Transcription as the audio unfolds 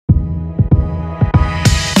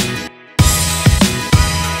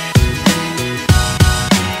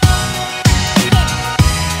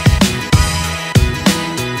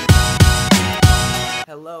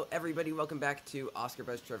everybody, welcome back to Oscar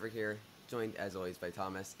Buzz. Trevor here, joined as always by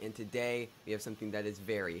Thomas, and today we have something that is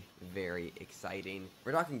very, very exciting.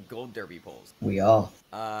 We're talking Gold Derby polls. We are.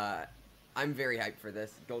 I'm very hyped for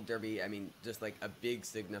this. Gold Derby, I mean, just like a big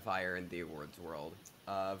signifier in the awards world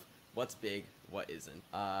of what's big, what isn't.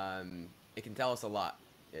 It can tell us a lot.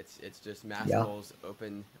 It's just mass polls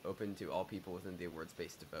open to all people within the award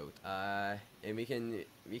space to vote. And we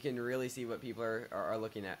can really see what people are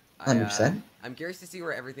looking at. 100%. I'm curious to see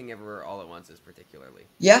where Everything Everywhere All at Once is particularly.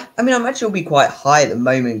 Yeah, I mean, I'm actually will be quite high at the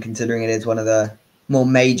moment, considering it is one of the more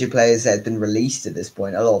major players that has been released at this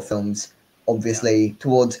point. A lot of films, obviously,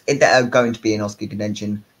 towards it that are going to be in Oscar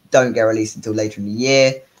contention, don't get released until later in the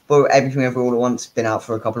year. But Everything Everywhere All at Once been out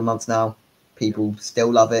for a couple of months now. People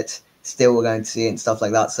still love it. Still we're going to see it and stuff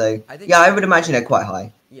like that. So I would imagine they're quite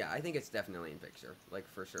high. Yeah, I think it's definitely in picture, like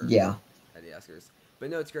for sure. Yeah. At the Oscars. But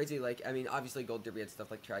no, it's crazy. Like, I mean, obviously Gold Derby had stuff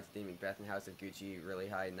like Tragedy, Macbeth, and House of Gucci really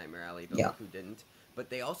high, Nightmare Alley, but like, who didn't? But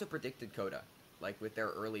they also predicted Coda. Like with their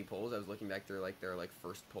early polls, I was looking back through like their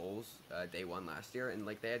first polls, day one last year, and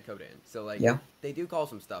like they had Coda in. So like they do call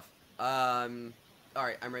some stuff. All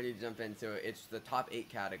right, I'm ready to jump in. So it's the top 8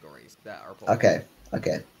 categories that are polled.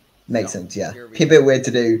 Okay. Makes sense, yeah. Be a bit weird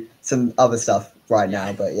to do some other stuff right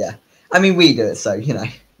now, but yeah. I mean, we do it, so, you know.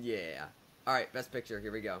 Yeah. All right, Best Picture,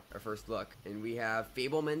 here we go. Our first look. And we have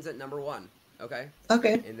Fabelmans at number 1, okay?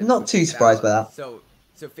 Okay, not too surprised by that. So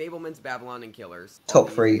Fabelmans, Babylon, and Killers. Top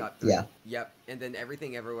three, yeah. Yep, and then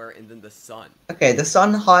Everything Everywhere, and then The Sun. Okay, The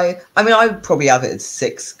Sun high. I mean, I would probably have it at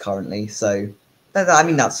 6 currently, so, I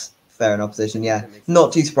mean, that's fair enough position, yeah.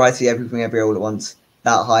 Not too surprised to see Everything Everywhere All at Once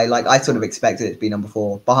that high. Like, I sort of expected it to be number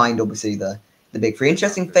 4, behind obviously the big 3.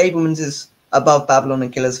 Interesting, Fabelmans is above Babylon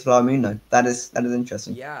and Killers of the Flower Moon, though. That is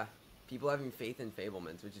interesting. Yeah, people having faith in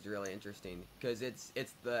Fabelmans, which is really interesting, because it's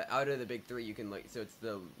the out of the big 3 you can like, so it's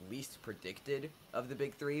the least predicted of the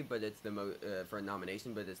big 3, but it's the most for a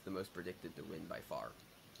nomination, but it's the most predicted to win by far.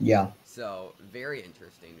 Yeah. So very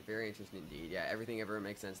interesting indeed. Yeah, Everything Everywhere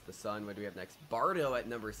makes sense. The Sun. What do we have next? Bardo at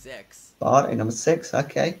number 6. Bardo number 6.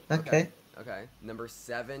 Okay. Okay. Number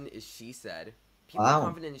 7 is She Said. People are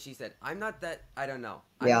confident in She Said. I don't know.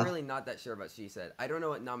 I'm really not that sure about She Said. I don't know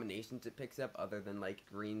what nominations it picks up other than like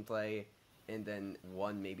screenplay and then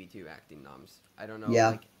 1, maybe 2 acting noms. I don't know. Yeah.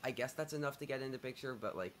 Like, I guess that's enough to get into picture,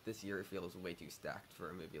 but like this year it feels way too stacked for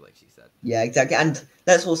a movie like She Said. Yeah, exactly. And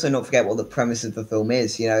let's also not forget what the premise of the film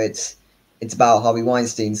is. You know, it's about Harvey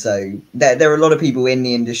Weinstein. So there are a lot of people in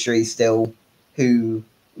the industry still who,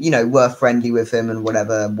 you know, were friendly with him and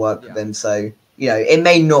whatever, and worked with him. So, you know, it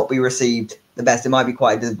may not be received the best. It might be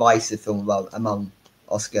quite a divisive film among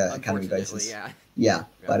Oscar Academy voters. Yeah,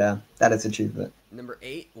 but that is the truth of it. Number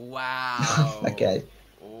 8. Wow. Okay.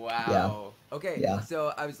 Wow. Yeah. Okay. Yeah.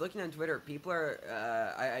 So I was looking on Twitter. People are.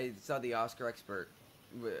 I saw the Oscar expert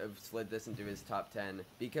slid this into his top 10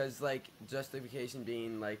 because like justification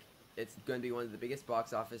being like it's going to be one of the biggest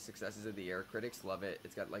box office successes of the year. Critics love it.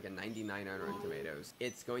 It's got like a 99 on Rotten Tomatoes.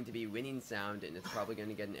 It's going to be winning sound, and it's probably going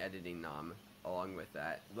to get an editing nom along with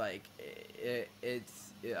that. Like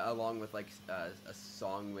it's along with like a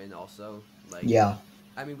song win also. Like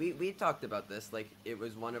I mean, we talked about this. Like, it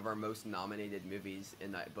was one of our most nominated movies,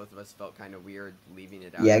 and both of us felt kind of weird leaving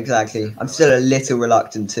it out. Yeah, exactly. I'm still a little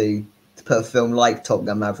reluctant to put a film like Top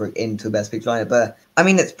Gun Maverick into Best Picture lineup, but I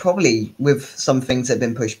mean, it's probably with some things that have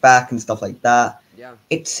been pushed back and stuff like that. Yeah,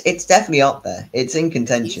 it's definitely up there. It's in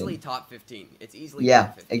contention. It's easily top 15. It's easily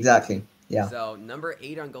top 15. Exactly. Yeah. So number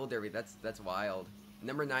 8 on Gold Derby. That's wild.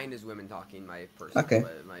 Number 9 is Women Talking, my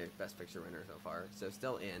my Best Picture winner so far. So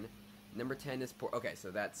still in. Number 10 is Okay,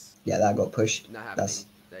 so that's... Yeah, that got pushed. Not happening.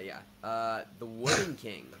 The Wooden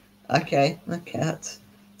King. Okay, it's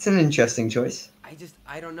an interesting choice.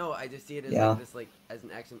 I don't know. I just see it as as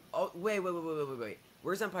an action... Oh, wait.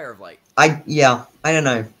 Where's Empire of Light? I don't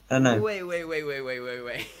know.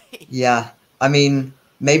 Wait. Yeah, I mean,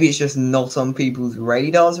 maybe it's just not on people's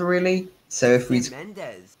radars, really. So if we...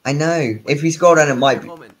 Mendes. I know. If we scroll down, it might be...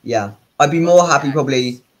 Yeah. I'd be more happy,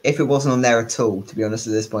 probably... if it wasn't on there at all, to be honest,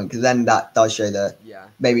 at this point, because then that does show that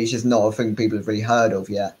maybe it's just not a thing people have really heard of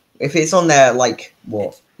yet. If it's on there, like,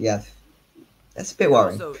 what? That's a bit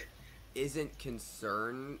worrying. Also, isn't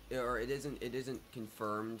concerned, or it isn't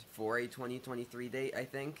confirmed for a 2023 date, I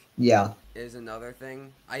think. Yeah. Is another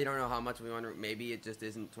thing. I don't know how much we want to, maybe it just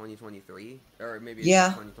isn't 2023, or maybe it's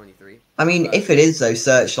 2023. I mean, if it is, though,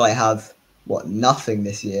 Searchlight have, nothing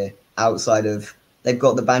this year outside of, they've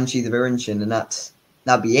got the Banshees of Inisherin, and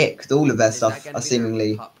that'd be it, because all of their stuff are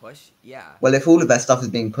seemingly... Top push? Yeah. Well, if all of their stuff is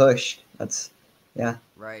being pushed, that's... Yeah.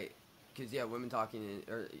 Right. because yeah, women talking,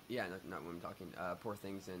 or yeah, not women talking. Poor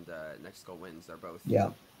Things and Next Skull Wins are both. Yeah.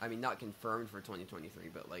 I mean, not confirmed for 2023,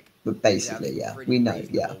 but like. But We have basically, yeah, pretty we know,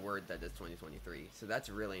 reasonable yeah. word that is 2023, so that's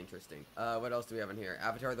really interesting. What else do we have in here?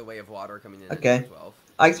 Avatar: The Way of Water coming in Okay. at 12.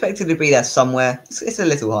 I expected it to be there somewhere. It's a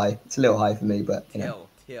little high. It's a little high for me, but, you know.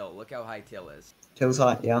 Till, look how high Till is. Till's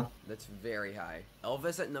high, yeah. That's very high.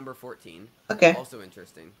 Elvis at number 14. Okay. Also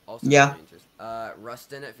interesting. Also Yeah. really interesting.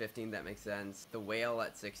 Rustin at 15. That makes sense. The Whale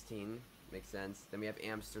at 16. Makes sense. Then we have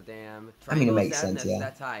Amsterdam. I mean, it Triangle of makes Sadness, sense, yeah.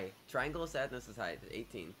 that's high. Triangle of Sadness is high,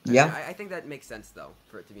 18. Yeah. I think that makes sense, though,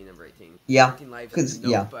 for it to be number 18. Yeah, 13 Lives, 'cause,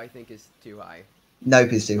 Nope, yeah. I think is too high.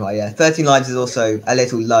 Nope is too high, yeah. 13 Lives is also a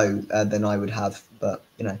little low than I would have, but,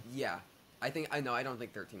 you know. Yeah. I don't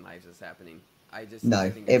think 13 Lives is happening. I No,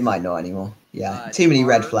 think it it's, might not anymore. Yeah, too many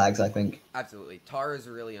red flags, I think. Absolutely. Tar is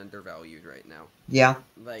really undervalued right now. Yeah,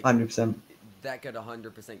 Like, 100%. that could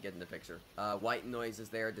 100% get in the picture. White Noise is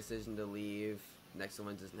there. Decision to Leave. Next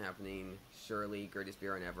one's isn't happening. Shirley, Greatest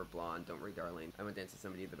Bureau, and Ever Blonde. Don't Worry, Darling. I Went Dance with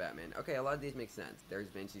Somebody, The Batman. Okay, a lot of these make sense. There's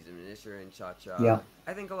Banshees of Inisherin and Cha Cha. Yeah.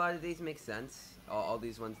 I think a lot of these make sense. All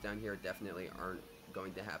these ones down here definitely aren't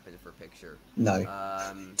going to happen for picture. No.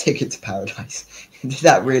 Um, Ticket to Paradise. Did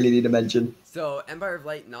that really need a mention? so Empire of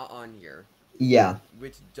Light not on here, Yeah.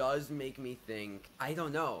 which does make me think. I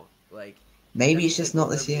don't know. Like. Maybe that it's just means not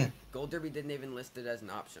this year. Gold Derby didn't even list it as an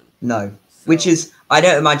option. No. So, Which is, I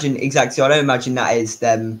don't imagine, exactly, I don't imagine that is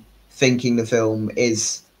them thinking the film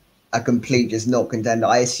is a complete just not contender.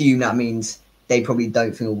 I assume that means they probably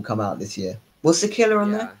don't think it will come out this year. Was The Killer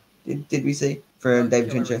on there? Did we see? For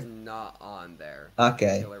David Killer Fincher? was not on there.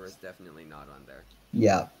 Okay. Killer was definitely not on there.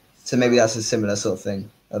 Yeah. So maybe that's a similar sort of thing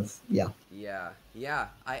of, yeah. Yeah.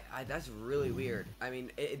 I that's really weird. I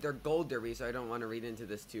mean, they're Gold Derby, so I don't want to read into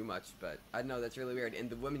this too much, but I know that's really weird. And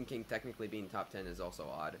the Women King technically being top 10 is also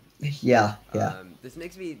odd. Yeah. This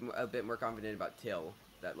makes me a bit more confident about Till.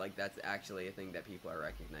 That, like, that's actually a thing that people are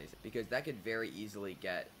recognizing. Because that could very easily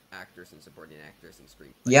get actress and supporting actress and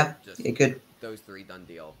screen. Like, Yeah, just it could. Those three, done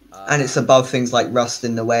deal. And it's above things like Rust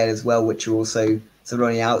in the Whale as well, which are also sort of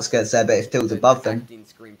on the outskirts there, but if Till's above them. Acting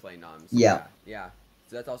screenplay noms. Yeah.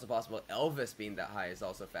 So that's also possible. Elvis being that high is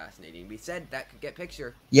also fascinating. We said that could get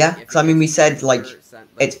picture. Yeah, because I mean, we said, like,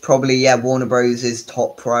 it's probably, yeah, Warner Bros.'s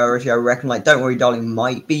top priority, I reckon. Like, Don't Worry, Darling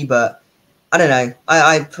might be, but I don't know.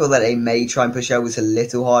 I feel that they may try and push Elvis a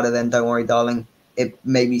little harder than Don't Worry, Darling. It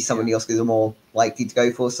may be something the Oscars are more likely to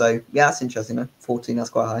go for, so yeah, that's interesting, though. 14, that's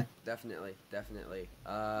quite high. Definitely.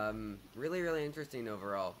 Really, really interesting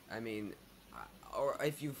overall. I mean, or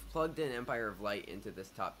if you've plugged in Empire of Light into this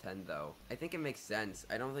top 10, though, I think it makes sense.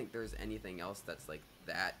 I don't think there's anything else that's, like,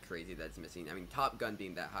 that crazy that's missing. I mean, Top Gun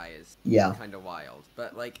being that high is kind of wild.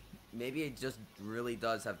 But, like, maybe it just really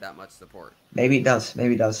does have that much support. Maybe it does.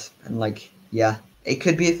 And, like, yeah, it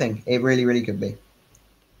could be a thing. It really, really could be.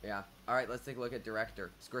 Yeah. All right, let's take a look at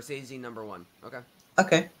director. Scorsese, number 1.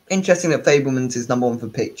 Okay. Interesting that Fableman's is number 1 for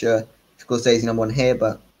picture. Scorsese number 1 here,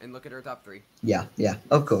 but... And look at her top 3. Yeah,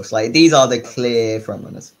 of course. Like, these are the clear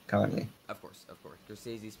frontrunners currently. Of course.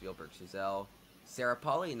 Scorsese, Spielberg, Giselle. Sarah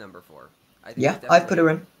Polley, number 4. I put her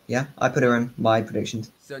in. Yeah, I put her in my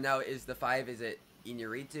predictions. So now, is the 5, is it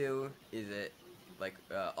Iñárritu? Is it, like,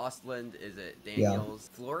 Ostland? Is it Daniels?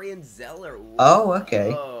 Yeah. Florian Zeller? Whoa. Oh,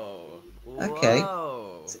 okay. Okay.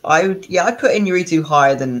 I'd put Iñárritu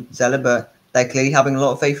higher than Zeller, but they're clearly having a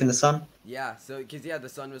lot of faith in the son. Yeah, so, because, the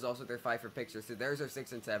son was also their 5 for picture, so there's our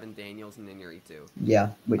 6 and 7, Daniels and Iñárritu. Yeah,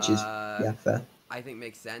 which is, fair. I think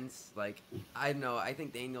makes sense. Like, I don't know, I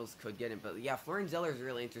think Daniels could get it, but yeah, Florian Zeller is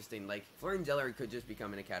really interesting. Like, Florian Zeller could just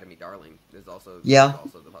become an Academy darling. There's also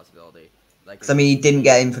the possibility. Like, I mean, he didn't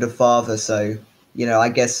get in for the father, so, you know, I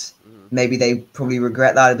guess maybe they probably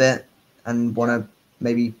regret that a bit and want to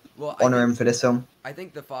maybe honor him for this film. I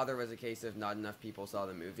think The Father was a case of not enough people saw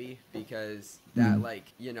the movie because that, like,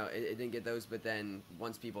 you know, it didn't get those, but then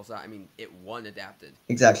once people saw it, I mean, it won adapted.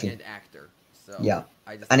 Exactly. And actor. So yeah.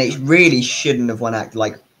 And it really shouldn't have won actor.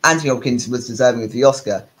 Like, Anthony Hopkins was deserving of the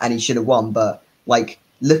Oscar, and he should have won, but, like,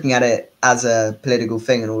 looking at it as a political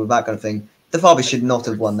thing and all of that kind of thing, The Father should not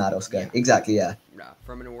have won that Oscar. Yeah. Exactly, yeah.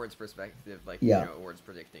 From an awards perspective, like, you know, awards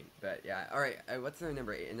predicting. But, yeah. All right, what's their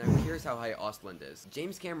number 8? And now here's how high Ostland is.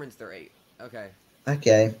 James Cameron's their 8.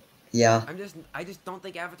 Okay, yeah. I just don't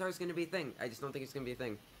think Avatar's gonna be a thing. I just don't think it's gonna be a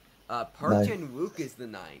thing. Park Chan-wook is the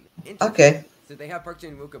 9. Okay. So they have Park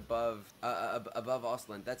Chan-wook above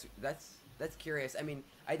Ostland. That's curious. I mean,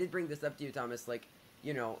 I did bring this up to you, Thomas. Like,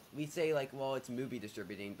 you know, we say, like, well, it's movie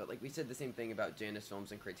distributing, but, like, we said the same thing about Janus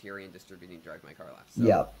Films and Criterion distributing Drive My Car Laugh.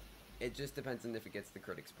 So it just depends on if it gets the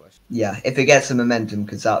critics push. Yeah, if it gets the momentum,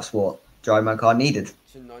 because that's what drive my car needed.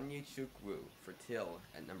 Chinonye Chukwu for Till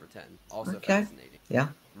at number 10. Also Okay. fascinating. Yeah.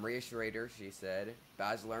 Maria Schrader, she said.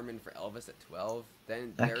 Baz Luhrmann for Elvis at 12.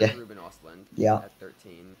 Then Okay. there's Ruben Östlund Yeah. at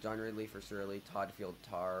 13. John Ridley for Shirley. Todd Field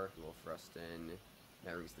Tar. Wolf Rustin.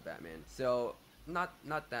 Matt Reeves the Batman. So not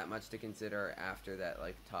that much to consider after that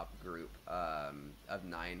like top group of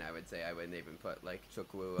 9. I would say I wouldn't even put like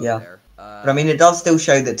Chukwu up there. But I mean, it does still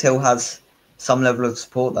show that Till has some level of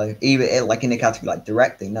support though. Even like in a category like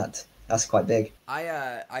directing, that's quite big.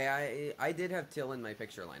 I did have Till in my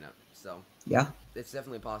picture lineup, so Yeah. it's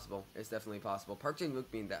definitely possible. It's definitely possible. Park Chan-wook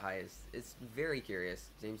being that high is very curious.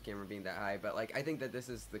 James Cameron being that high, but like I think that this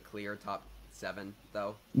is the clear top 7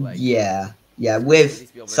 though. Like, yeah,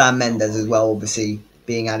 with Sam Mendes as well, obviously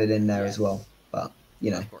being added in there as well. But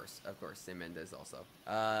you know, of course, Sam Mendes also.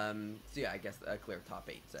 So yeah, I guess a clear top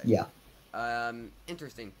 8. Say. Yeah.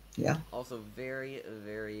 Interesting. Yeah. Also very,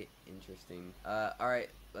 very interesting. All right,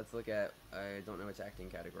 let's look at, I don't know which acting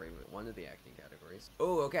category, but one of the acting categories.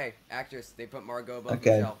 Oh, okay. Actress. They put Margot above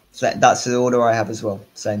Michelle. So that's the order I have as well.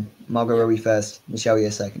 Same. Margot Robbie first, Michelle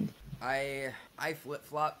Yeoh second. I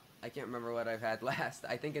flip-flop. I can't remember what I've had last.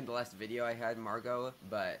 I think in the last video I had Margot,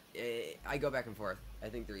 but I go back and forth. I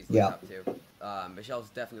think they're easily top 2. Michelle's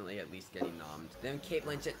definitely at least getting nommed. Then Cate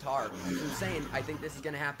Blanchett Tar. As I'm saying, I think this is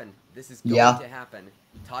going to happen. This is going to happen.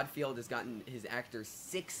 Todd Field has gotten his actor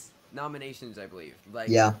 6 nominations, I believe. Like,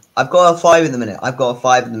 yeah, I've got a 5 in the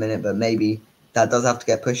minute. But maybe that does have to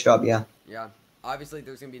get pushed up. Yeah. Yeah. Obviously,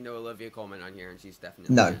 there's gonna be no Olivia Colman on here, and she's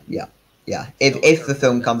definitely no. in. Yeah. If the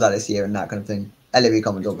film comes out this year and that kind of thing, Olivia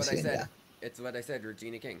Colman's obviously. It's what I said.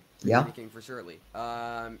 Regina King. Regina King for surely.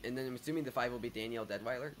 And then I'm assuming the 5 will be Danielle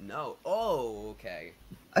Deadweiler. No. Oh, okay.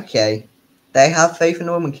 Okay. They have faith in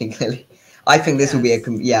the Woman King clearly. I think this will be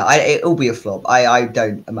it'll be a flop. I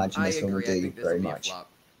don't imagine this one will do very much. Flop.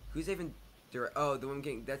 Who's even the Woman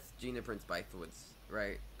King, that's Gina Prince Bythewood's,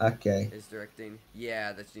 right? Okay. Is directing.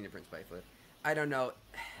 Yeah, that's Gina Prince Bythewood. I don't know.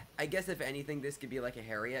 I guess if anything this could be like a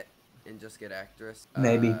Harriet and just get actress.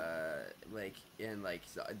 Maybe.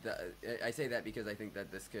 I say that because I think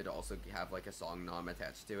that this could also have like a song nom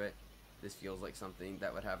attached to it. This feels like something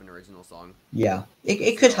that would have an original song. Yeah,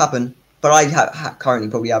 it could happen, but I currently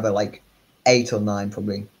probably have a like 8 or 9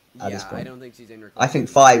 probably at this point. I don't think she's in. I think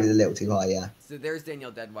 5 is a little too high. Yeah. So there's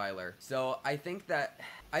Danielle Deadweiler. So I think that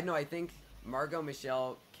I think Margot,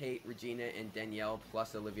 Michelle, Kate, Regina, and Danielle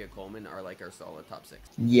plus Olivia Colman are like our solid top 6.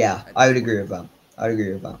 Yeah, I would agree with that.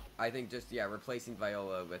 I think just replacing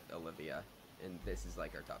Viola with Olivia, and this is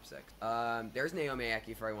like our top 6. There's Naomi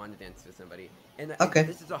Ackie for I Want to Dance with Somebody, and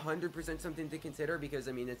this is 100% something to consider because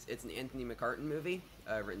I mean it's an Anthony McCartan movie,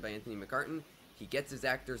 written by Anthony McCartan. He gets his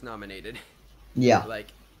actors nominated. Yeah. Like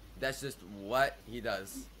that's just what he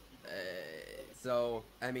does. So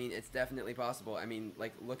I mean it's definitely possible. I mean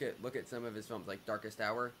like look at some of his films like Darkest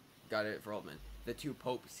Hour, got it for Oldman. The Two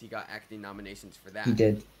Popes, he got acting nominations for that. He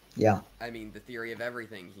did. Yeah. I mean, The Theory of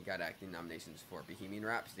Everything, he got acting nominations for. Bohemian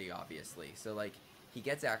Rhapsody, obviously. So, like, he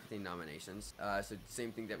gets acting nominations. So,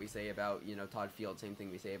 same thing that we say about, Todd Field, same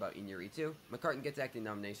thing we say about Iñárritu. McCartan gets acting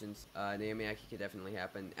nominations. Naomi Ackie could definitely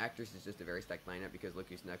happen. Actress is just a very stacked lineup because look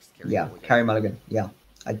who's next. Carey Mulligan. Yeah.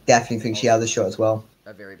 I definitely think she has a shot as well.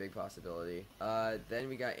 A very big possibility. Then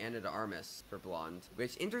we got Anna de Armas for Blonde,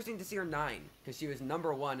 which interesting to see her 9 because she was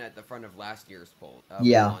number 1 at the front of last year's poll.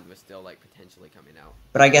 Blonde was still like potentially coming out.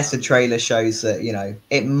 But I guess the trailer shows that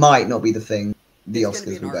it might not be the thing the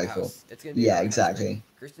Oscars will go for. It's gonna be exactly.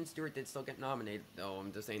 Kristen Stewart did still get nominated, though.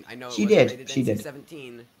 I'm just saying. I know she did. She did.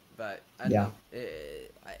 17, but I don't know.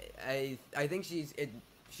 I think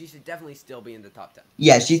she should definitely still be in the top 10.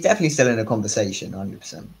 Yeah, she's definitely still in a conversation,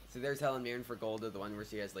 100%. So there's Helen Mirren for Golda, the one where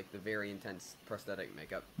she has like the very intense prosthetic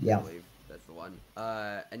makeup. Yeah. I believe that's the one.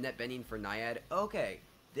 Annette Bening for Nyad. Okay,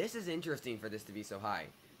 this is interesting for this to be so high.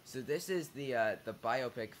 So this is the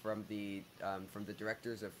biopic from the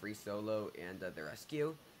directors of Free Solo and The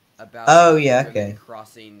Rescue about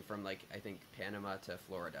crossing from like I think Panama to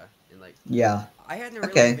Florida and like I hadn't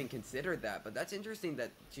really even considered that, but that's interesting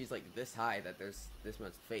that she's like this high, that there's this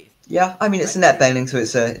much faith. Yeah, I mean it's Annette Bening, so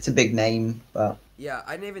it's a big name, but yeah,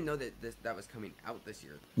 I didn't even know that that was coming out this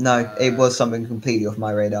year. No, it was something completely off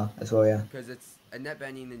my radar as well. Yeah, because it's Annette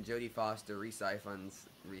Bening and Jodie Foster. Funds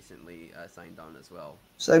recently signed on as well.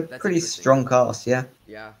 So that's pretty strong cast, yeah.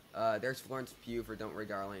 Yeah. There's Florence Pugh for Don't Worry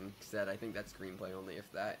Darling. Said I think that's screenplay only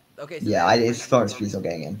if that. Okay. So it's Florence Pugh's not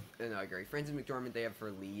getting in. No, I agree. Frances McDormand they have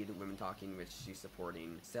for lead Women Talking, which she's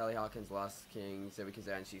supporting. Sally Hawkins, Lost King. Zoe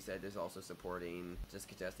Kazan, she said is also supporting.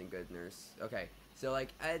 Jessica Chastain, Good Nurse. Okay. So like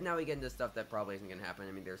now we get into stuff that probably isn't gonna happen.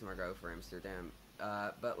 I mean, there's Margot for Amsterdam.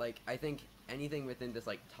 But like I think anything within this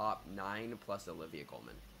like top 9 plus Olivia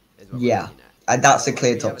Colman. is what we're Yeah. looking at. That's a So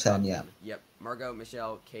clear we have top a 10, yeah. Yep. Margot,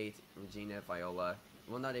 Michelle, Kate, Regina, Viola.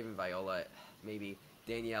 Well, not even Viola. Maybe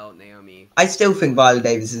Danielle, Naomi. I still think Olivia, Viola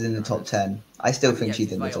Davis is in the top Thomas. 10. I still think Yeah, she's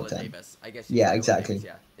she's in the top Viola 10. Davis. I guess she's Yeah, Viola exactly. Davis,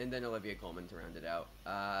 yeah. And then Olivia Colman to round it out.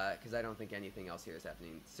 Because I don't think anything else here is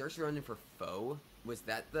happening. Saoirse Ronan for Foe. Was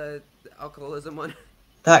that the alcoholism one?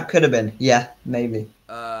 That could have been. Yeah, maybe.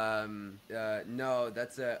 No,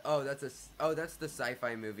 that's that's the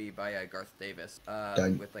sci-fi movie by Garth Davis.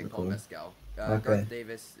 Don't With like Paul recall. Mescal. Okay. Garth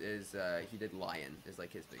Davis is he did Lion is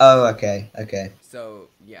like his big. Oh, okay, okay. So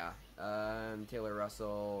yeah, Taylor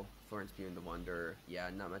Russell, Florence Pugh and the Wonder. Yeah,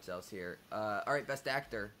 not much else here. All right, best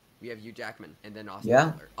actor. We have Hugh Jackman and then Austin Yeah.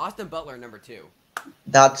 Butler. Austin Butler number 2.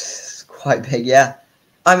 That's quite big, yeah.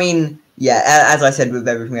 I mean, yeah, as I said with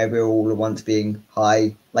Everything Everywhere All at Once being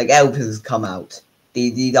high, like Elvis has come out.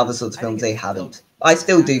 The other sorts of I think films, they it's still haven't. I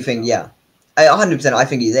still do massive, think, though. yeah. 100% I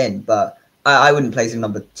think he's in, but I wouldn't place him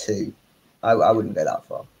number 2. I wouldn't go that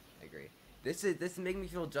far. I agree. This making me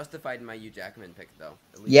feel justified in my Hugh Jackman pick though.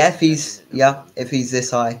 At least Yeah, Hugh Jackman at number 1. if he's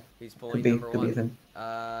this high, He's pulling could number be 1. him.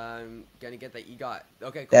 Gonna get that EGOT.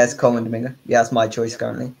 Okay, There's Coleman Coleman Domingo. Yeah, that's my choice Yep.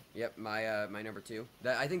 currently. Yep, my number 2.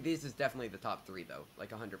 I think this is definitely the top 3 though,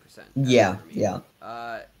 like 100%. Yeah, for me.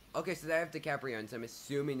 yeah. Okay, so they have DiCaprio, and so I'm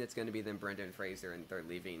assuming it's gonna be then Brendan Fraser, and they're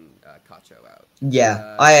leaving Cacho out.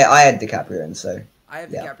 Yeah, I had DiCaprio in, so I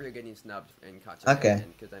have yeah. DiCaprio getting snubbed and Cacho Okay. getting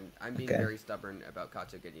in because I'm being Okay. very stubborn about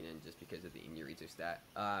Cacho getting in just because of the Inarritu stat.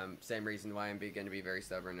 Same reason why I'm going to be very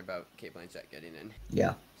stubborn about Kate Blanchett getting in.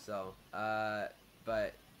 Yeah. So,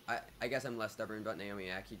 but I guess I'm less stubborn about Naomi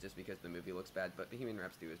Ackie just because the movie looks bad, but Bohemian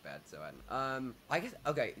Rhapsody was bad, so I guess,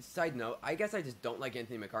 okay, side note, I guess I just don't like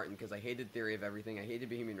Anthony McCartan because I hated Theory of Everything, I hated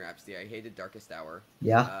Bohemian Rhapsody, I hated Darkest Hour.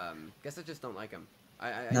 Yeah. Guess I just don't like him.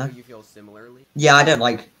 I No. know you feel similarly. Yeah, I don't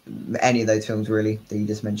like any of those films really that you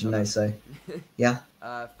just mentioned. Okay. No, so yeah.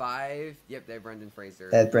 5. Yep, they have Brendan Fraser.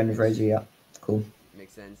 There's Brendan which Fraser. Yeah, cool.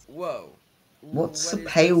 Makes sense. Whoa. What's What the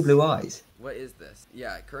is Pale this? Blue Eyes? What is this?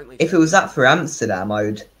 Yeah, currently. If it was that for Amsterdam,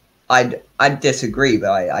 I'd disagree, but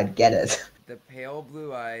I'd get it. The Pale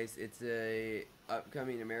Blue Eyes. It's a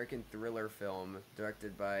upcoming American thriller film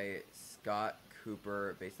directed by Scott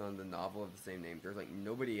Cooper, based on the novel of the same name. There's like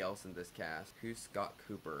nobody else in this cast. Who's Scott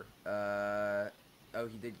Cooper? Oh,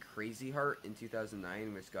 he did Crazy Heart in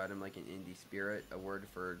 2009, which got him like an Indie Spirit Award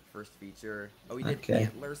for first feature. Oh, he did Okay.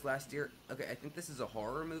 Antlers last year. Okay, I think this is a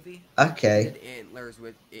horror movie. Okay. He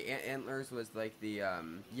did Antlers was like the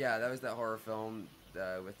yeah, that was that horror film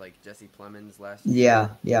with like Jesse Plemons last year. Yeah,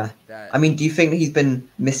 yeah. That I mean, do you think he's been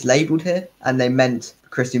mislabeled here and they meant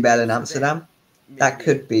Christian Bale in Amsterdam? That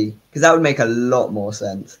could be, because that would make a lot more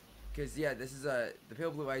sense. Because yeah, this is The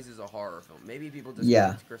Pale Blue Eyes is a horror film. Maybe people just Yeah.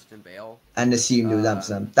 think it's Christian Bale. And assumed it was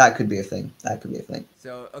Amsterdam. That could be a thing.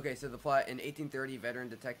 So, okay, so the plot: in 1830, veteran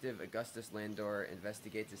detective Augustus Landor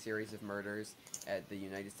investigates a series of murders at the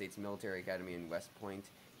United States Military Academy in West Point.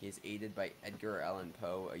 He is aided by Edgar Allan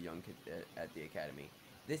Poe, a young kid at the academy.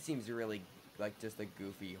 This seems really like just a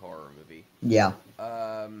goofy horror movie. Yeah.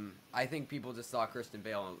 I think people just saw Christian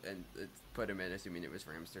Bale and put him in, assuming it was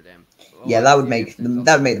for Amsterdam. Well, Yeah, that would obviously,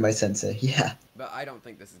 make the most sense here. Yeah. But I don't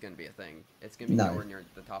think this is going to be a thing. It's going to be No. nowhere near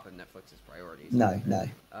the top of Netflix's priorities. No.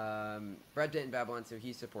 Brad Pitt in Babylon, so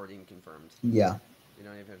he's supporting confirmed. Yeah. You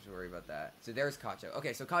don't even have to worry about that. So there's Cacho.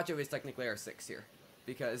 Okay, so Cacho is technically our 6 here.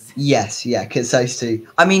 Because... Yes, yeah, because those two.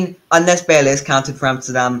 I mean, unless Bale is counted for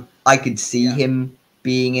Amsterdam, I could see him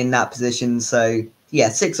being in that position. So, yeah,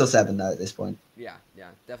 6 or 7, though, at this point. Yeah,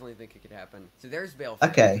 definitely think it could happen. So there's Bale for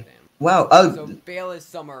Okay. Amsterdam. Wow. Oh, So Bale is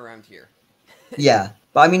somewhere around here. yeah.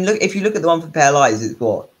 But, I mean, look, if you look at the one for Pale Eyes, it's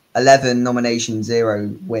what? 11 nominations,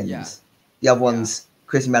 0 wins. Yeah. The other one's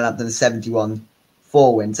Christian Bale Anthem, 71,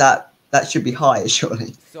 4 wins. That should be higher,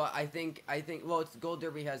 surely. So I think, well, it's Gold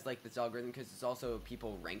Derby has like this algorithm because it's also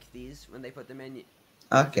people rank these when they put them in.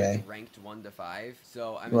 Okay. It's ranked 1 to 5.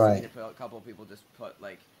 So I'm Right. assuming a couple of people just put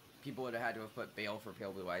like people would have had to have put Bale for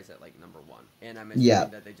Pale Blue Eyes at like number 1, and I'm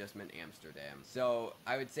assuming that they just meant Amsterdam. So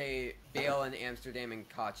I would say Bale and Amsterdam and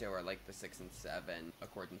Cacho are like the 6 and 7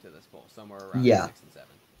 according to this poll, somewhere around 6 and 7.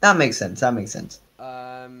 That makes sense.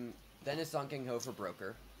 Then is Song Kang Ho for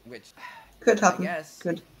Broker, which Could happen. I guess.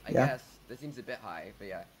 Could. I Yeah. guess that seems a bit high, but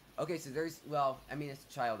yeah. Okay, so there's it's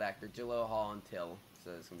a child actor, Jalil Hall and Till,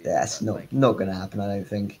 so it's gonna be. That's not gonna happen. I don't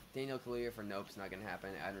think. Daniel Kaluuya for Nope's not gonna happen.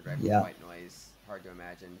 Adam Driver Yeah. for White Noise, hard to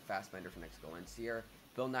imagine. Fassbender for Next Goal Insteer.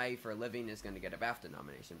 Bill Nighy for Living is gonna get a BAFTA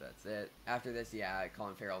nomination, but that's it. After this,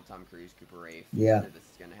 Colin Farrell, Tom Cruise, Cooper Raiff. Yeah. None of this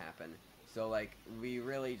is gonna happen. So, like, we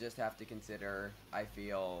really just have to consider, I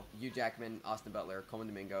feel, Hugh Jackman, Austin Butler, Coleman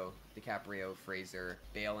Domingo, DiCaprio, Fraser,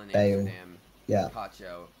 Bale in Amsterdam, Yeah.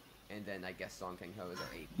 Cacho, and then I guess Song Kang Ho is our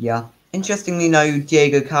 8th. Yeah. Interestingly, no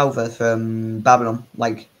Diego Calva from Babylon.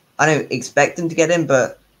 Like, I don't expect him to get in,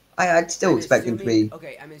 but I'd still expect him to be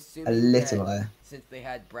I'm a assuming little that higher. since they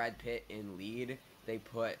had Brad Pitt in lead, they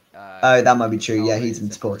put Oh, that might be true. Yeah, Calva he's in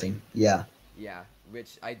in supporting. Yeah. Yeah,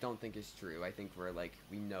 which I don't think is true. I think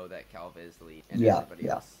we know that Calva is the lead, and Yeah, everybody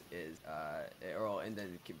yeah. else is and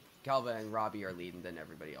then Calva and Robbie are lead, and then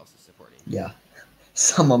everybody else is supporting. Yeah.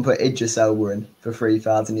 Someone put Idris Elba in for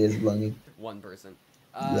 3,000 Years of Longing. One person.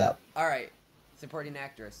 Yeah. All right. Supporting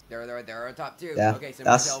actress. There are our top 2. Yeah, Okay, so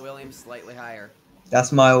that's- Michelle Williams slightly higher.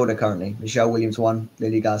 That's my order currently. Michelle Williams 1,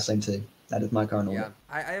 Lily Gladstone 2. That is my current order. Yeah,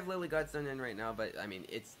 I have Lily Gladstone in right now, but I mean,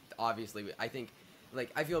 it's obviously, I think,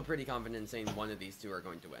 I feel pretty confident in saying one of these 2 are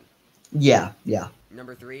going to win. Yeah, yeah.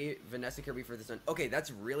 Number 3, Vanessa Kirby for the Sun. Okay,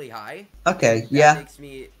 that's really high. Okay, That yeah. Makes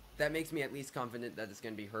me at least confident that it's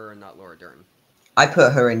going to be her and not Laura Dern. I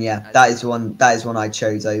put her in, yeah. That is one I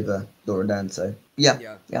chose over Laura Dern, so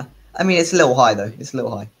yeah. I mean, it's a little high though. It's a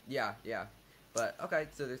little high. Yeah. But okay,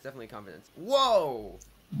 so there's definitely confidence. Whoa!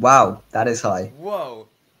 Wow, that is high. Whoa!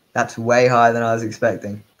 That's way higher than I was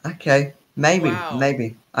expecting. Okay, maybe.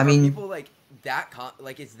 I mean, people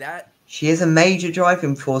that is that? She is a major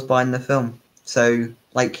driving force behind the film. So,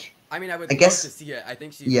 I mean, I would love to see it. I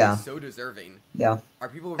think she's so deserving. Yeah. Are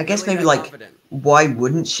people I guess really maybe that confident? Why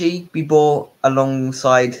wouldn't she be brought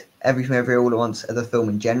alongside Everything Everywhere All at Once as a film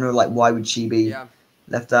in general? Like, why would she be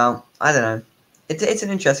left out? I don't know. It's an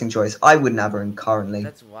interesting choice. I wouldn't have her in currently.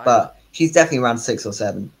 That's wild. But she's definitely around 6 or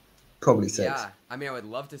 7. Probably 6. Yeah, I mean, I would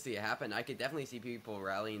love to see it happen. I could definitely see people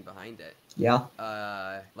rallying behind it. Yeah.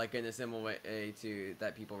 In a similar way to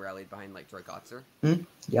that people rallied behind Troy Kotzer.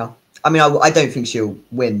 Yeah. I mean, I don't think she'll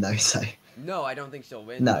win though. So. No, I don't think she'll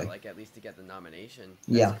win. No. But, at least to get the nomination.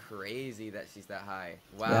 That's crazy that she's that high.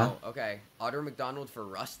 Wow. Yeah. Okay. Audra McDonald for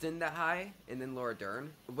Rustin that high, and then Laura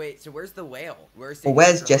Dern. Wait. So where's the whale?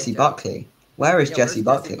 Where's Jessie Buckley? Where is Jessie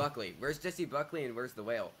Buckley? Where's Jessie Buckley and where's the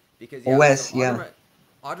whale? Because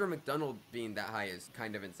Audra McDonald being that high is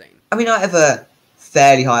kind of insane. I mean, I have a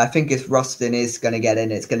fairly high. I think if Rustin is going to get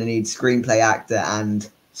in, it's going to need screenplay actor and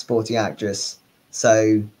supporting actress.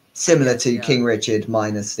 So similar to King Richard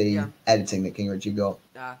minus the editing that King Richard got.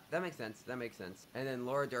 That makes sense. And then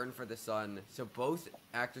Laura Dern for The Sun. So both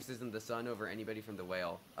actresses in The Sun over anybody from The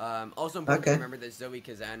Whale. Also important to remember that Zoe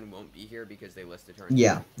Kazan won't be here because they listed her.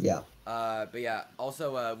 But yeah,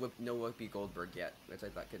 also no Whoopi Goldberg yet, which I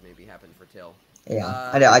thought could maybe happen for Till. Yeah,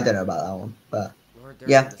 I don't know about that one, but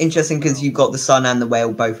yeah, interesting because you've got The Sun and The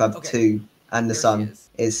Whale both have 2, and The Sun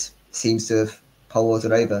seems to have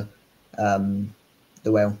pole-vaulted over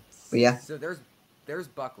The Whale. But yeah. So there's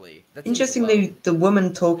Buckley. Interestingly, the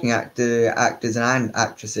woman talking actors and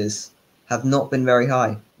actresses have not been very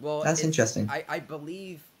high. Well, that's interesting. I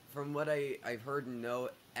believe from what I've heard and know,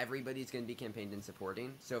 everybody's going to be campaigned in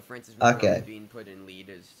supporting. So Frances McDormand being put in lead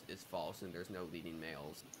is false, and there's no leading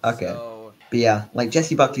males. Okay. So, but yeah,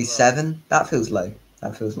 Jessie Buckley 7, that feels low.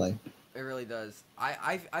 It really does.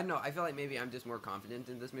 I don't know. I feel like maybe I'm just more confident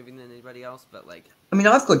in this movie than anybody else, but I mean,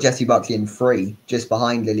 I've got Jessie Buckley in 3, just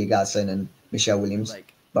behind Lily Gladstone and Michelle Williams.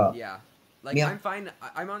 I'm fine.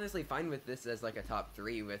 I'm honestly fine with this as a top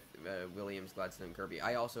 3 with Williams, Gladstone, Kirby.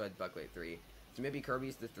 I also had Buckley at 3. So maybe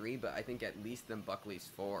Kirby's the 3, but I think at least then Buckley's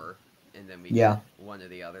 4, and then we get one of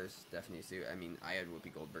the others. Stephanie Sue. I mean, I had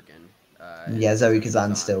Whoopi Goldberg in. Zoe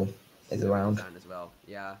Kazan still is around. Kazan as well.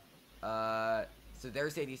 Yeah. So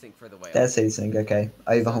there's Sadie Sink for The Whale. There's Sadie Sink, okay.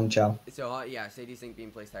 Over Hong Chow. So, Sadie Sink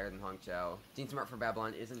being placed higher than Hong Chow. Jean Smart for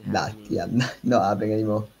Babylon isn't happening. Not happening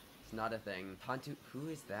anymore. It's not a thing. Hantu, who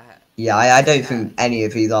is that? Yeah, I don't think any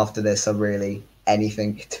of these after this are really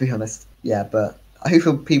anything, to be honest. Yeah, but I hope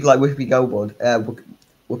for people like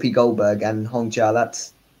Whoopi Goldberg and Hong Chow,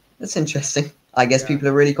 that's interesting. I guess people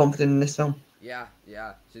are really confident in this film. Yeah.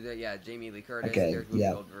 So Jamie Lee Curtis. There's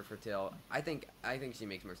Whoopi Goldberg for Till. I think she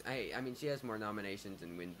makes more. I mean, she has more nominations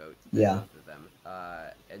and win votes than both of them.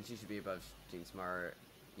 And she should be above Jean Smart.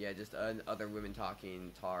 Yeah, just other women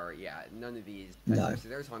talking. Tar. Yeah, none of these. No. So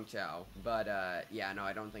there's Hong Chow. But no,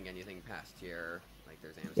 I don't think anything past here.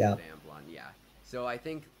 There's Amsterdam, Blonde. Yeah. So I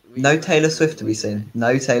think no Taylor Swift to be seen.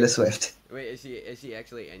 No Taylor Swift. Wait, is she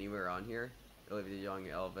actually anywhere on here? Olivia Young,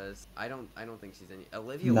 Elvis. I don't think she's any.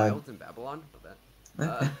 Olivia Wilde's in Babylon.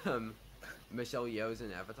 Michelle Yeoh's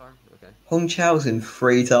in Avatar. Okay. Hong Chow's in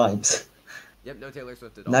 3 times. Yep, no Taylor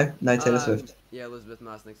Swift at all. No Taylor Swift. Yeah, Elizabeth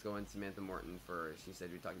Mossnick's going. Samantha Morton for She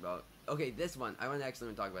Said We Talked About. Okay, this one. I want to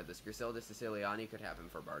actually talk about this. Griselda Siciliani could happen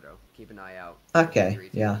for Bardo. Keep an eye out. Okay,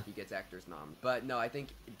 yeah. He gets actors nom. But no, I think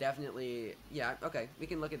definitely. Yeah, okay. We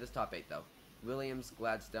can look at this top 8 though. Williams,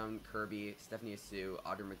 Gladstone, Kirby, Stephanie Sue,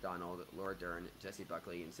 Audra McDonald, Laura Dern, Jessie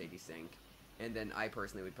Buckley, and Sadie Sink. And then I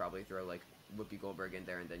personally would probably throw like Whoopi Goldberg in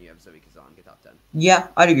there, and then you have Zoe Kazan get top 10. Yeah,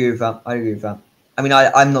 I'd agree with that. I mean,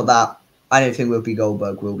 I'm not that. I don't think Whoopi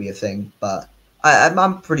Goldberg will be a thing, but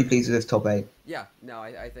I'm pretty pleased with his top 8. Yeah, no,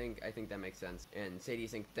 I think that makes sense. And Sadie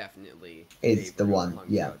Sink definitely Is the one,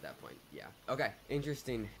 yeah. At that point, yeah. Okay,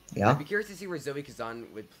 interesting. Yeah. I'd be curious to see where Zoe Kazan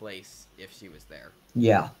would place if she was there.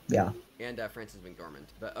 Yeah. And Frances McDormand.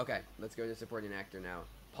 But okay, let's go to supporting actor now.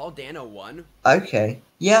 Paul Dano won. Okay.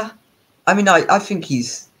 Yeah. I mean, I think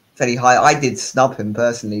he's fairly high. I did snub him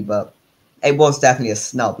personally, but it was definitely a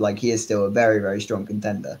snub. Like, he is still a very, very strong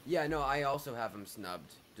contender. Yeah, no, I also have him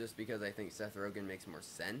snubbed just because I think Seth Rogen makes more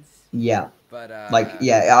sense. Yeah. But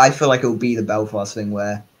I feel like it will be the Belfast thing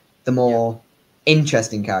where the more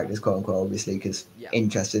interesting characters, quote unquote, obviously, because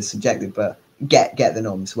interest is subjective, but get the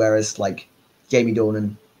noms. Whereas like Jamie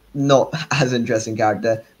Dornan, not as interesting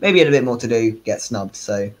character, maybe had a bit more to do, get snubbed.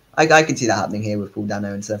 So I could see that happening here with Paul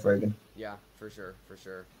Dano and Seth Rogen. Yeah, for sure.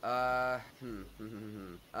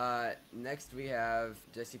 Next we have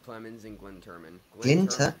Jesse Plemons and Glenn Turman.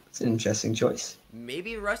 It's an interesting choice.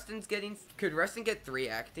 Maybe could Rustin get 3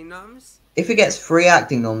 acting noms? If it gets 3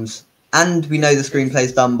 acting noms, and we know the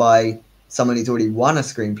screenplay's done by someone who's already won a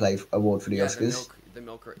screenplay award for the Oscars.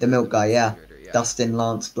 The Milk guy, yeah. Dustin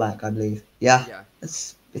Lance Black, I believe. Yeah.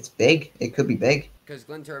 It's big. It could be big. Because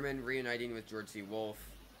Glenn Turman reuniting with George C. Wolfe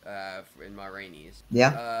in Ma Rainey's.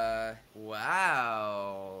 Yeah.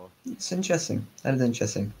 Wow. It's interesting. That is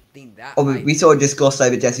interesting. We sort of just glossed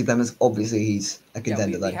over Jesse Plemons. Obviously, he's a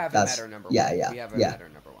contender, though. We have him at our number 1. Yeah. We have him at our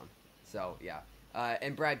number 1. So, yeah.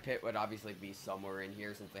 And Brad Pitt would obviously be somewhere in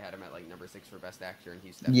here since they had him at like number 6 for Best Actor, and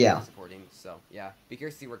he's definitely supporting. So, yeah. Be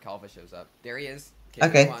curious to see where Calva shows up. There he is.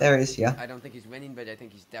 Okay, there he is, yeah. I don't think he's winning, but I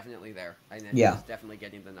think he's definitely there. And he's definitely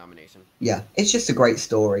getting the nomination. Yeah, it's just a great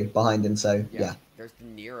story behind him, so yeah. There's De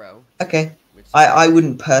Niro. Okay. I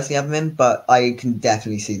wouldn't personally have him in, but I can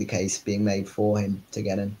definitely see the case being made for him to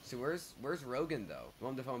get in. So where's Rogan, though?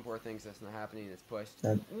 Willem Dafoe and Poor Things, that's not happening, it's pushed.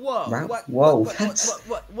 Whoa,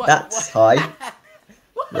 What? That's high.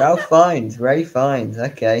 Ralph Fiennes, Ray Fiennes,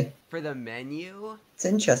 okay. For the menu? It's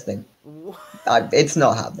interesting. It's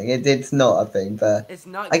not happening. It's not a thing, but it's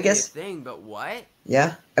not I guess a thing. But what?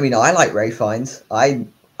 Yeah, I mean, I like Ray Fiennes. I'd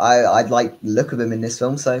like the look of him in this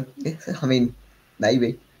film. So I mean,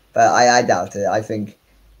 maybe, but I doubt it. I think,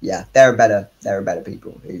 there are better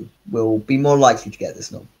people who will be more likely to get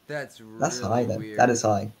this nom. That's high though. Weird. That is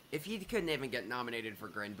high. If he couldn't even get nominated for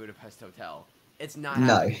Grand Budapest Hotel, it's not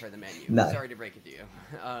happening for the menu. No. Sorry to break it to you.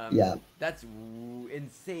 That's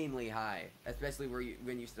insanely high, especially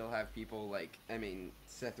when you still have people like,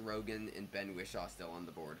 Seth Rogen and Ben Whishaw still on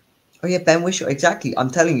the board. Oh yeah, Ben Whishaw, exactly. I'm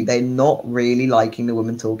telling you, they're not really liking the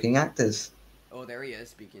women talking actors. Oh, there he is,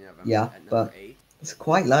 speaking of him. Yeah, at number but 8. It's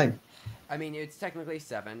quite low. I mean, it's technically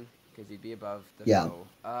 7, because he'd be above the show.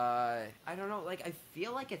 I don't know, I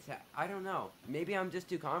feel like it's, I don't know. Maybe I'm just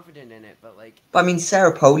too confident in it, but But I mean,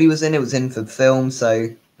 Sarah Polley was in for film, so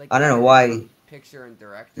I don't know why. Picture and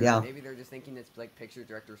director. Yeah. Maybe they're just thinking it's picture,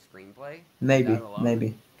 director, screenplay. Maybe.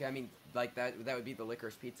 Okay, I mean, that would be the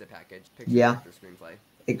Licorice Pizza package. Picture, director, screenplay.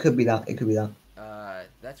 It could be that.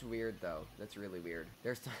 That's weird though. That's really weird.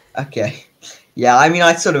 Okay. Yeah, I mean,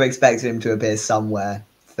 I sort of expected him to appear somewhere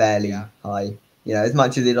fairly high. You know, as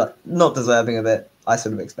much as he's not deserving of it, I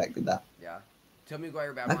sort of expected that. Yeah. Tobey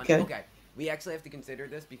Maguire Babylon. Okay. We actually have to consider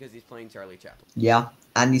this because he's playing Charlie Chaplin. Yeah,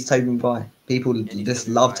 and he's Tobey Maguire. People just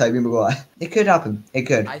love Tobey Maguire. It could happen. It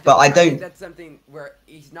could. I think that's something where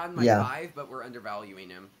he's not in my 5, but we're undervaluing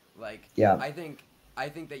him. I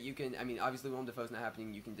think that you can. I mean, obviously, Willem Dafoe's not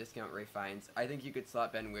happening. You can discount Ray Fiennes. I think you could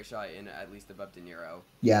slot Ben Whishaw in at least above De Niro.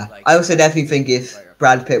 Yeah, I also definitely think if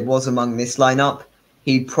Brad Pitt was among this lineup,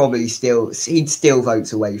 he'd still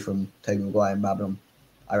votes away from Tobey Maguire and Babylon.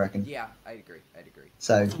 I reckon. Yeah, I agree.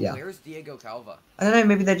 So yeah. Where's Diego Calva? I don't know.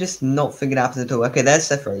 Maybe they're just not thinking it happens at all. Okay, there's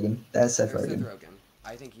Seth Rogen.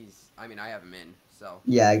 I think he's. I mean, I have him in. So.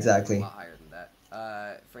 Yeah, exactly. A lot higher than that.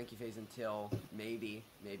 Frankie Faison Till, maybe.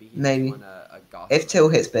 Maybe. Won a Gotham. If Till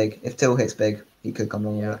hits big, he could come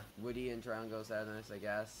along with it. Woody and Triangle Sadness, I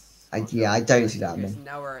guess. I don't see that.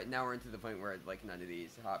 Now we're into the point where none of these,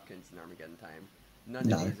 Hopkins and Armageddon Time,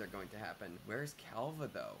 none of these are going to happen. Where's Calva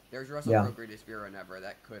though? There's Russell Crowe, Greatest Hero Never.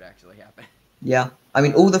 That could actually happen. Yeah, I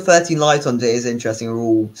mean, all the 13 lights on it is interesting. Are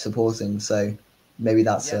all supporting, so maybe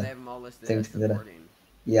that's they have them all listed thing as to consider. Supporting.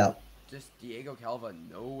 Yeah. Just Diego Calva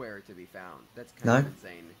nowhere to be found. That's kind of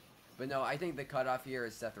insane. But no, I think the cutoff here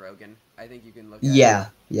is Seth Rogen. I think you can look at Yeah,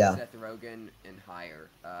 yeah, Seth Rogen and higher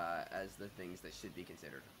as the things that should be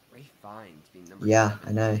considered. Ray Fiennes being number yeah. 7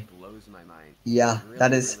 I know. just blows my mind. Yeah, Really,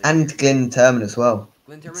 that is, really and weird. Glyn Turman as well.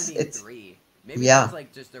 Glenn Turman being It's 3. Maybe yeah, that's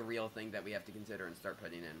like just a real thing that we have to consider and start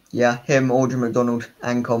putting in. yeah. Him, Audrey McDonald,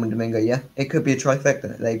 and Coleman Domingo. Yeah, it could be a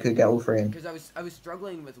trifecta. They could get all three in. Because I was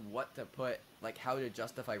struggling with what to put, like how to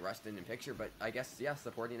justify Rustin in picture, but I guess yeah,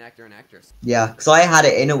 supporting actor and actress. Yeah, because I had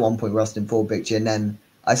it in at one point, Rustin Ford picture, and then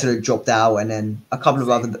I sort of dropped out, and then a couple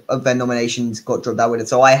of Same. other their nominations got dropped out with it.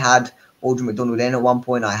 So I had Audrey McDonald in at one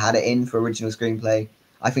point. I had it in for original screenplay.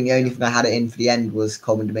 I think the only thing I had it in for the end was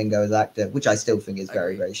Coleman Domingo as actor, which I still think is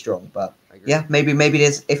very, very strong. But yeah, maybe it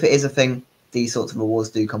is. If it is a thing, these sorts of awards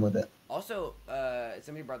do come with it. Also,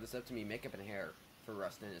 somebody brought this up to me. Makeup and hair for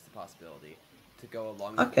Rustin is a possibility to go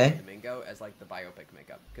along with Okay. Domingo as like the biopic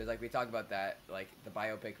makeup, because like we talked about that, like the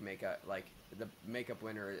biopic makeup, like the makeup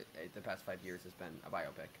winner the past 5 years has been a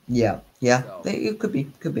biopic. Yeah, yeah, So, it could be,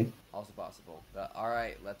 also possible. But all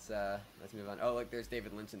right, let's move on. Oh, look, there's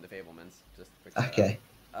David Lynch in The Fabelmans. Just quick Okay.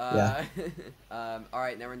 Yeah. All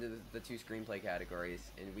right, now we're into the 2 screenplay categories,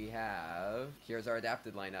 and we have here's our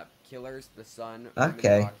adapted lineup: Killers, The Sun, Women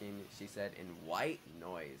Okay. Talking, She Said, and White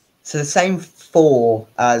Noise. So the same 4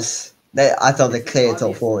 as I thought It's the an clear top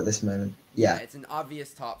obvious- 4 at this moment. Yeah. It's an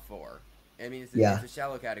obvious top 4. I mean, it's Yeah. a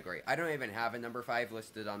shallow category. I don't even have a number 5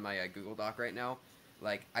 listed on my Google Doc right now.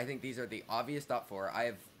 Like, I think these are the obvious top 4.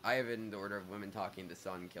 I have it in the order of Women Talking, The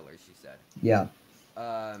Sun, Killers, She Said. Yeah.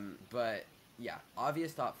 But yeah,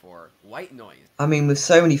 obvious top 4. White Noise. I mean, with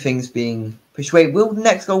so many things being pushed away, will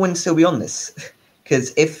Next Goal Win still be on this?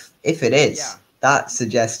 Because if it is, Yeah. that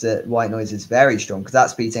suggests that White Noise is very strong, because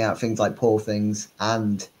that's beating out things like Poor Things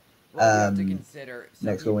and Well, you have to consider some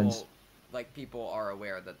Next Goal people, Wins. like, people are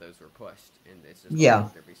aware that those were pushed, and it's just Yeah.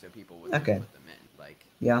 so people would Okay. put them in. Like,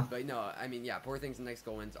 Yeah. But no, I mean, yeah, Poor Things and Next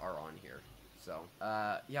Goal Wins are on here. So,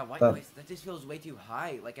 yeah, White But- Noise, that just feels way too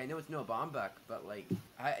high. Like, I know it's Noah Baumbach, but, like, do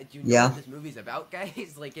you know Yeah. what this movie's about,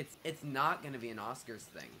 guys? Like, it's not going to be an Oscars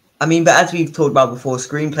thing. I mean, but as we've talked about before,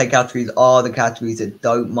 screenplay categories are the categories that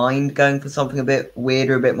don't mind going for something a bit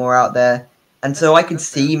weirder, a bit more out there. And so I could That's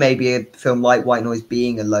see fair. maybe a film like White Noise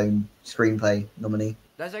being a lone screenplay nominee.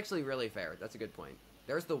 That's actually really fair. That's a good point.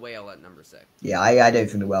 There's The Whale at number 6. Yeah, I don't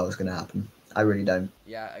think the well is going to happen. I really don't.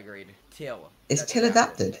 Yeah, agreed. Till. Is That's Till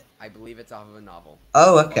adapted? I believe it's off of a novel.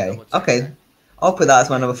 Oh, I'll okay. double-check Okay. that. I'll put that as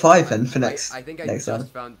my number 5 then for next. I think I next just time.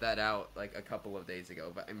 found that out like a couple of days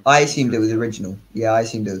ago, but I'm I pretty assumed sure it was so. original. Yeah, I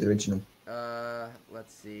assumed it was original.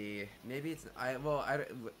 Let's see. Maybe it's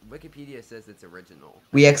Wikipedia says it's original.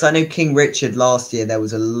 Well, yeah, because I know King Richard last year there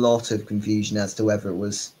was a lot of confusion as to whether it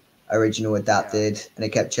was original, adapted, and it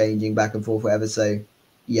kept changing back and forth, whatever. So,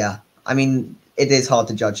 yeah, I mean, it is hard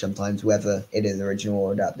to judge sometimes whether it is original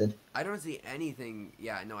or adapted. I don't see anything.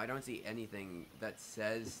 Yeah, no, I don't see anything that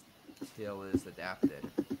says Till is adapted.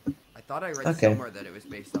 I thought I read Okay. somewhere that it was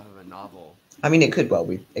based off of a novel. I mean, it could well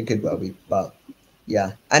be. It could well be, but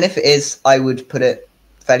yeah. And if it is, I would put it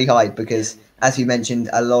fairly high because, as you mentioned,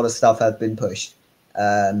 a lot of stuff has been pushed.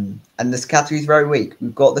 And this category is very weak.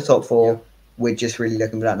 We've got the top 4. Yeah. We're just really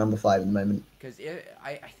looking for that number 5 at the moment. Because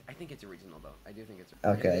I think it's original though. I do think it's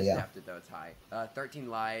Okay, if it is yeah. adapted though. It's high. 13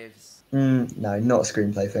 Lives. No, not a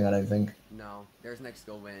screenplay thing, I don't think. No, there's Next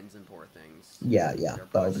Goal Wins and Poor Things. Yeah, They're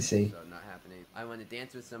but pushed, obviously. so not happening. I Want to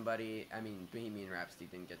Dance with Somebody. I mean, Bohemian Rhapsody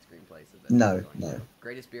didn't get screenplay, so that's No, not going no. to.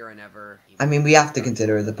 Greatest Beer and Ever. I mean, we have to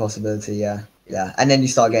consider it the possibility, yeah. Yeah, and then you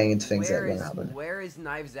start getting into things that won't happen. Where is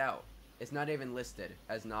Knives Out? It's not even listed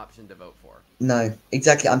as an option to vote for. No,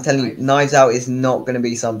 exactly. I'm telling you, Knives Out is not going to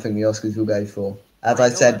be something the Oscars will go for. As I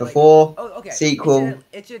I've know, said but, like- before, Oh, okay. sequel.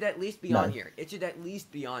 It should at least be No. on here. It should at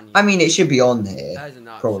least be on here. I mean, it should be on here, as an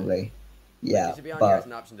option. probably. Yeah, It should be on here as but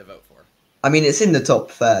an option to vote for. I mean, it's in the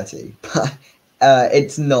top 30, but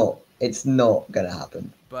it's not going to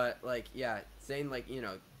happen. But like, yeah, saying like, you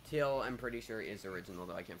know, Till, I'm pretty sure is original,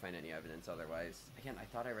 though I can't find any evidence otherwise. Again, I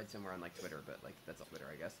thought I read somewhere on like Twitter, but like that's on Twitter,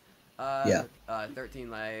 I guess. Yeah. 13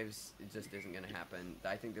 Lives, it just isn't gonna happen.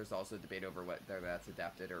 I think there's also debate over whether that's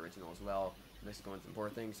adapted or original as well. This is going some poor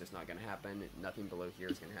things, just not gonna happen. Nothing below here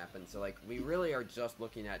is gonna happen. So like, we really are just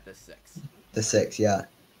looking at the 6. The 6, yeah.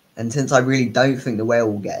 And since I really don't think the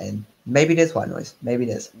whale will get in, maybe it is White Noise. Maybe it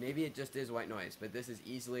is. Maybe it just is White Noise, but this is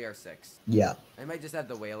easily our 6. Yeah. I might just add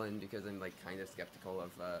the whale in because I'm like kind of skeptical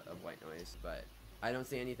of White Noise, but I don't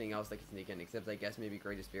see anything else that can sneak in except I guess maybe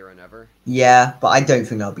Greatest Hero Ever. Yeah, but I don't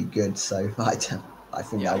think that'll be good, so I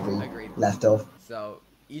think Yeah, that'll be agreed. left off. So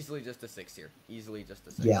easily just a 6 here. Easily just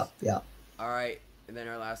a 6. Yeah, yeah. All right, and then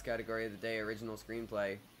our last category of the day, original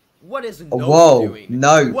screenplay. What is Oh, Nope whoa, doing?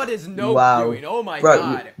 Nope. What is Nope Wow. doing? Oh my Bro,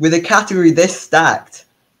 god. with a category this stacked,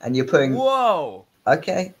 and you're putting... Whoa.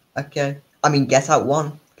 Okay, okay. I mean, Get Out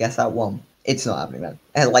 1. Get Out 1. It's not happening, man.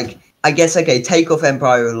 And, like, I guess, okay, take off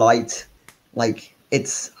Empire of Light. Like,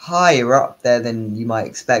 it's higher up there than you might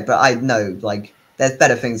expect, but I know, like, there's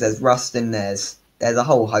better things. There's Rustin, there's a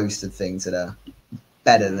whole host of things that are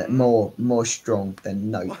better, than more strong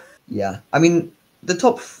than Nope. Yeah. I mean, the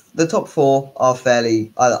top four are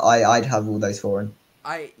fairly... I'd have all those four in.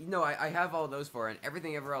 I have all those four, and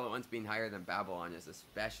Everything Ever All at Once being higher than Babylon is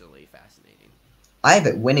especially fascinating. I have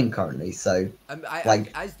it winning currently, so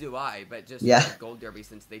as do I, but just yeah. for Gold Derby,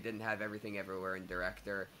 since they didn't have Everything Everywhere in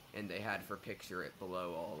director, and they had for picture it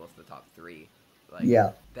below all of the top three, like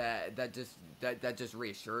yeah, that just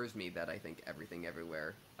reassures me that I think Everything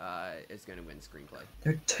Everywhere is going to win screenplay.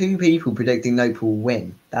 There are two people predicting Nope will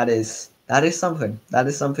win. That is something. That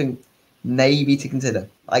is something maybe to consider.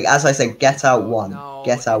 Like as I said, Get Out 1. No,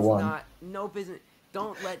 Get Out 1. Not, Nope isn't.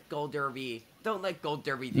 Don't let Gold Derby do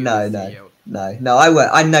No, this no, to you. no. I won't.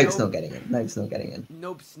 I Nope's not getting in. Nope's not getting in.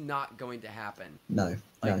 Nope's not going to happen. No,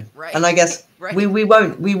 like, no. Right, and I guess right. we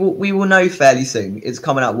won't. We will know fairly soon. It's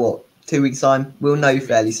coming out what 2 weeks time. We'll know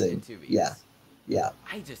fairly soon. In 2 weeks. Yeah, yeah.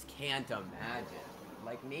 I just can't imagine.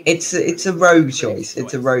 Like maybe it's a rogue choice.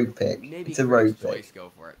 It's a rogue pick. Maybe it's a rogue pick.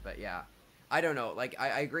 Go for it, but yeah. I don't know. Like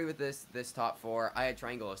I agree with this top four. I had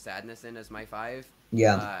Triangle of Sadness in as my 5.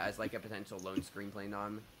 Yeah. As like a potential lone screenplay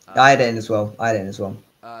nom. I had it in as well.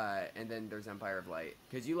 And then there's Empire of Light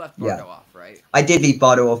because you left Bardo off, right? I did leave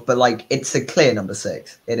Bardo off, but like it's a clear number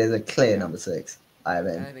 6. It is a clear number 6. I have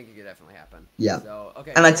it. And I think it could definitely happen. Yeah. So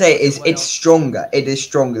okay. And I'd say it's stronger. It is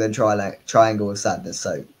stronger than Triangle of Sadness.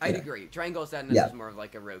 So I'd agree. Triangle of Sadness is more of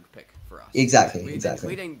like a rogue pick for us. Exactly. We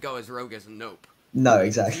didn't go as rogue as Nope. No,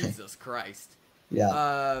 exactly. Jesus Christ. Yeah.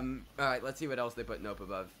 All right. Let's see what else they put Nope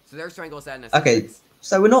above. So there's Triangle of Sadness. Okay.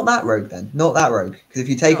 So we're not that rogue then. Not that rogue. Because if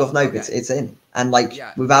you take off Nope, it's in. And like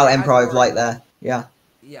without Empire of Light there, yeah.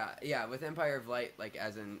 Yeah. With Empire of Light, like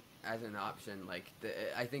as an option, like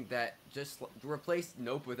I think that just replace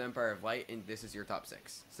Nope with Empire of Light, and this is your top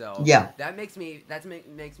 6. So that makes me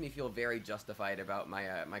feel very justified about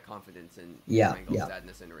my my confidence in Triangle of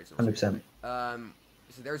Sadness and original. 100%.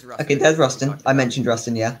 So there's Rustin. Okay, there's Rustin. I mentioned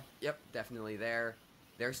Rustin. Yeah. Yep, definitely there.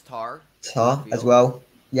 There's Tar. Tar as well.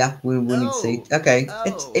 Yeah, we'll need to see. Okay,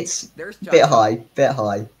 it's a bit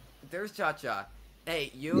high. There's Cha Cha.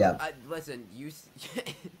 Hey, listen, you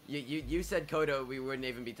said Coda, we wouldn't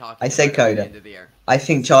even be talking. I said Coda. End of the year. I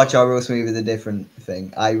think Cha Cha Real Smooth is a different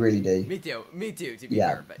thing. I really do. Me too, to be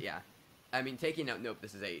fair, but yeah. I mean, taking out Nope,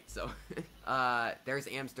 this is 8, so. There's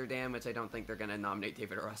Amsterdam, which I don't think they're going to nominate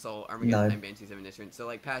David Russell. Armageddon and Banshees of Inisherin. So,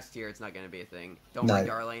 like, past year, it's not going to be a thing. Don't Worry,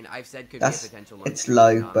 Darling, I've said could be a potential. It's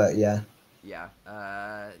low, but yeah. Yeah,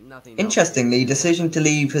 nothing. Interestingly, Decision to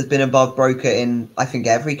Leave has been above Broker in, I think,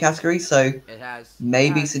 every category, so it has.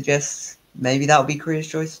 Maybe suggests maybe that'll be Korea's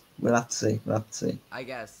choice. We'll have to see. I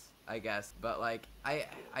guess, but like I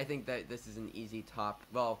think that this is an easy top.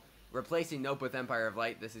 Well, replacing Nope with Empire of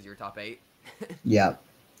Light, this is your top 8. yeah,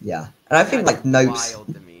 and I think like Nope's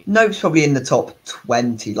probably in the top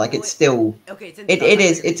 20. Like it's still it's in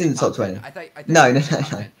the top 20.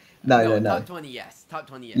 No. Top 20, yes. Top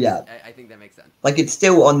 20, yes. Yeah. I think that makes sense. Like it's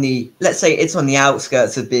still on the, let's say it's on the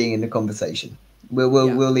outskirts of being in the conversation. We'll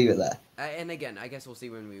leave it there. And again, I guess we'll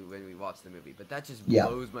see when we watch the movie. But that just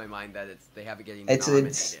blows my mind that they have it getting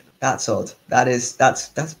nominated. That's odd.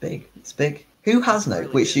 That's big. It's big. Who has Nope?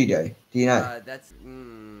 Really Which studio? Do you know?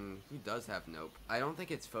 Who does have Nope? I don't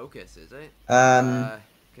think it's Focus, is it?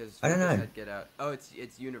 Because I don't know. Get Out. Oh,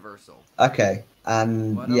 it's Universal. Okay.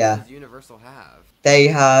 What else does Universal have? They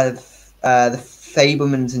have the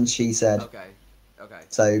Fablemans and She Said. Okay.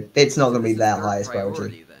 So it's not going to be their highest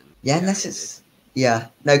priority. Then. Yeah, unless it's no,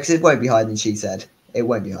 because it won't be higher than She Said. It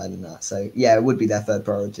won't be higher than that. So yeah, it would be their third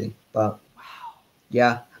priority. But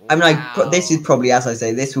yeah, I mean, this is probably, as I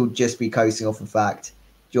say, this will just be coasting off the fact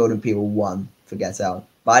Jordan Peele won for Get Out.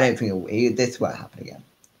 But I don't think this won't happen again.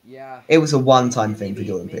 Yeah. It was a one-time thing for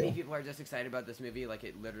Jordan Peele. Maybe people are just excited about this movie, like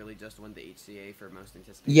it literally just won the HCA for most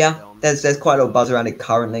anticipated film. There's quite a lot of buzz around it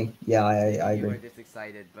currently. Yeah, I agree. People are just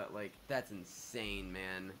excited, but like that's insane,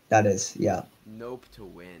 man. That is, yeah. Nope to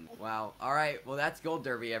win. Wow. All right. Well, that's Gold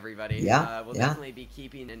Derby, everybody. Yeah. We'll definitely be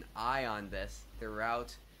keeping an eye on this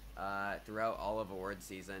throughout all of award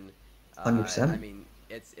season. 100%. I mean,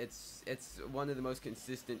 it's one of the most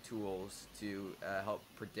consistent tools to help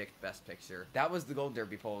predict Best Picture. That was the Gold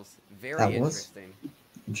Derby polls. Very interesting.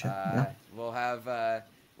 We'll have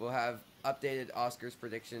updated Oscars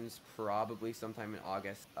predictions probably sometime in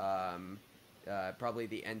August. probably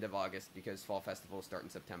the end of August, because Fall Festivals start in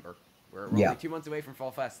September. We're Yeah. only 2 months away from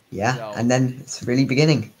Fall Fest. Yeah, So, and then it's really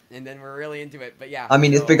beginning. and then we're really into it. But yeah, I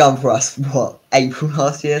mean, it's so- begun for us, what, April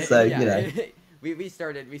last year? So, yeah, you know. we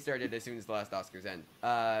started as soon as the last Oscars end.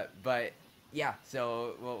 But yeah,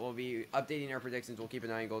 so we'll be updating our predictions. We'll keep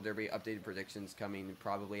an eye on Gold Derby. Updated predictions coming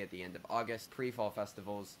probably at the end of August. Pre-Fall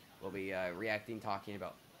Festivals, we'll be reacting, talking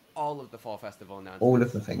about all of the Fall Festival announcements. All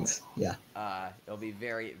of the things, yeah. It'll be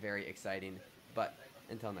very, very exciting. But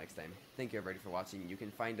until next time, thank you everybody for watching. You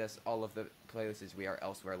can find us, all of the playlists, we are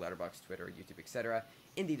elsewhere, Letterboxd, Twitter, YouTube, etc.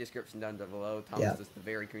 in the description down below. Thomas does the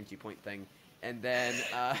very cringy point thing. And then...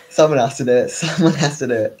 someone has to do it. Someone has to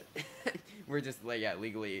do it. We're just, like, yeah,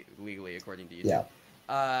 legally according to YouTube.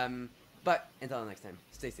 Yeah. But until next time,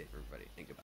 stay safe, everybody, and goodbye.